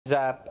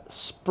up,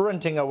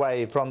 sprinting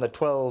away from the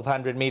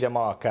 1200 meter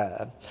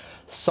marker.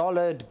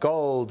 Solid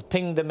Gold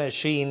pinged the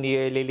machine, the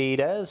early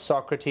leader.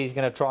 Socrates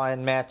going to try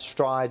and match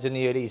strides in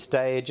the early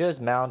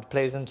stages. Mount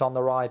Pleasant on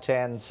the right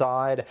hand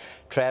side,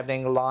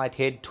 travelling light,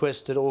 head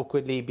twisted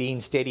awkwardly, being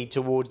steady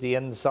towards the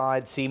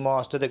inside.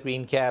 Seamaster, the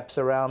green caps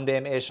around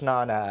them.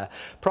 Eshnana,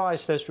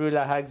 Priceless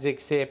Ruler, Hugs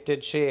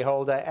Accepted,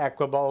 Shareholder,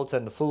 Aquabolt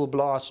and Full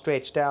Blast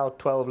stretched out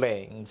 12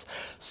 lengths.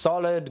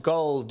 Solid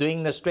Gold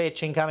doing the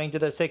stretching, coming to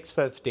the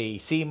 650.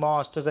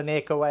 Seamaster's a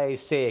neck away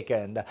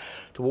second.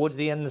 Towards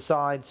the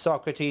inside,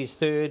 Socrates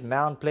third.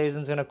 Mount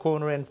Pleasant's in a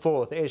corner in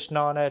fourth.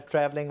 Eshnana,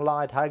 travelling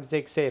light, Hugs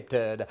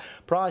Accepted.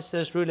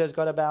 Priceless Ruler's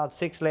got about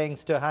 6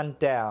 lengths to hunt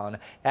down.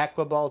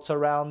 Aquabolt's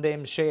around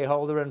them.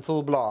 Shareholder and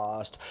Full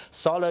Blast.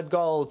 Solid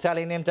Gold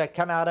telling them to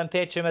come out and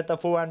fetch him at the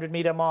 400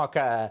 meter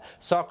marker.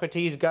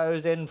 Socrates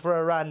goes in for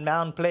a run.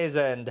 Mount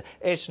Pleasant.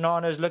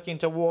 Eshnana's looking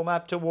to warm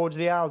up towards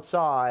the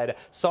outside.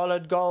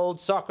 Solid Gold.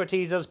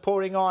 Socrates is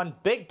pouring on.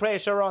 Big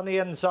pressure on the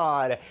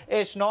inside.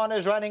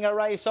 Eshnana's running a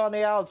race on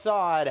the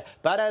outside,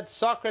 but it's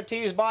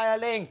Socrates by a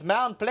length.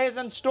 Mount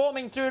Pleasant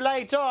storming through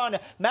late on.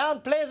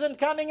 Mount Pleasant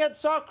coming at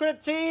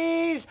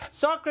Socrates.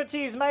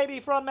 Socrates maybe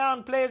from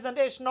Mount Pleasant.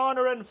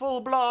 Eshnana in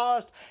Full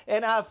Blast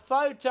in a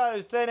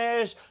photo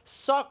finish.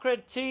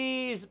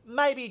 Socrates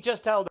maybe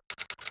just held